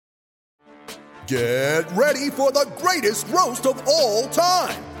Get ready for the greatest roast of all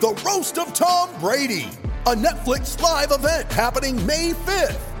time, the Roast of Tom Brady, a Netflix live event happening May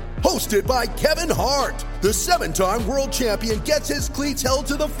 5th. Hosted by Kevin Hart, the 7-time world champion gets his cleats held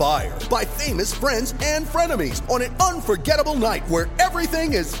to the fire by famous friends and frenemies on an unforgettable night where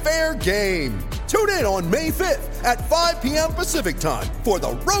everything is fair game. Tune in on May 5th at 5 p.m. Pacific time for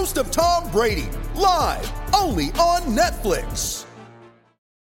the Roast of Tom Brady, live only on Netflix.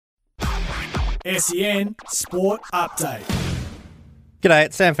 SEN Sport Update. G'day,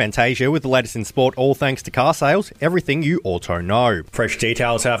 it's Sam Fantasia with the latest in sport, all thanks to car sales, everything you auto know. Fresh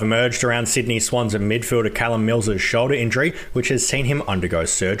details have emerged around Sydney Swans and midfielder Callum Mills' shoulder injury, which has seen him undergo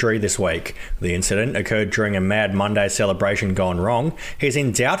surgery this week. The incident occurred during a Mad Monday celebration gone wrong. He's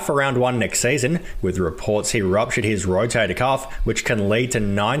in doubt for round 1 next season, with reports he ruptured his rotator cuff, which can lead to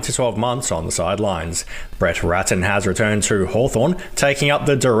 9 to 12 months on the sidelines. Brett Ratton has returned to Hawthorn, taking up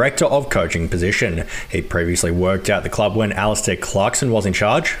the Director of Coaching position. He previously worked at the club when Alistair Clarkson was in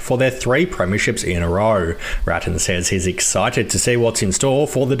charge for their 3 premierships in a row. Ratton says he's excited to see what's in store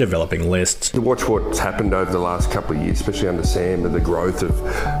for the developing list. To watch what's happened over the last couple of years, especially under Sam, and the growth of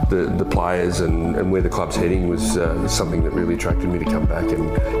the players and where the club's heading was something that really attracted me to come back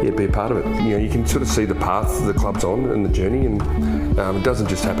and be a part of it. You know, you can sort of see the path the club's on and the journey, and it doesn't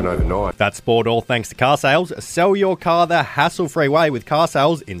just happen overnight. That's sport, all thanks to car sales. Sell your car the hassle-free way with car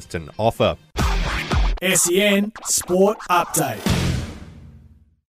sales instant offer. SEN Sport Update.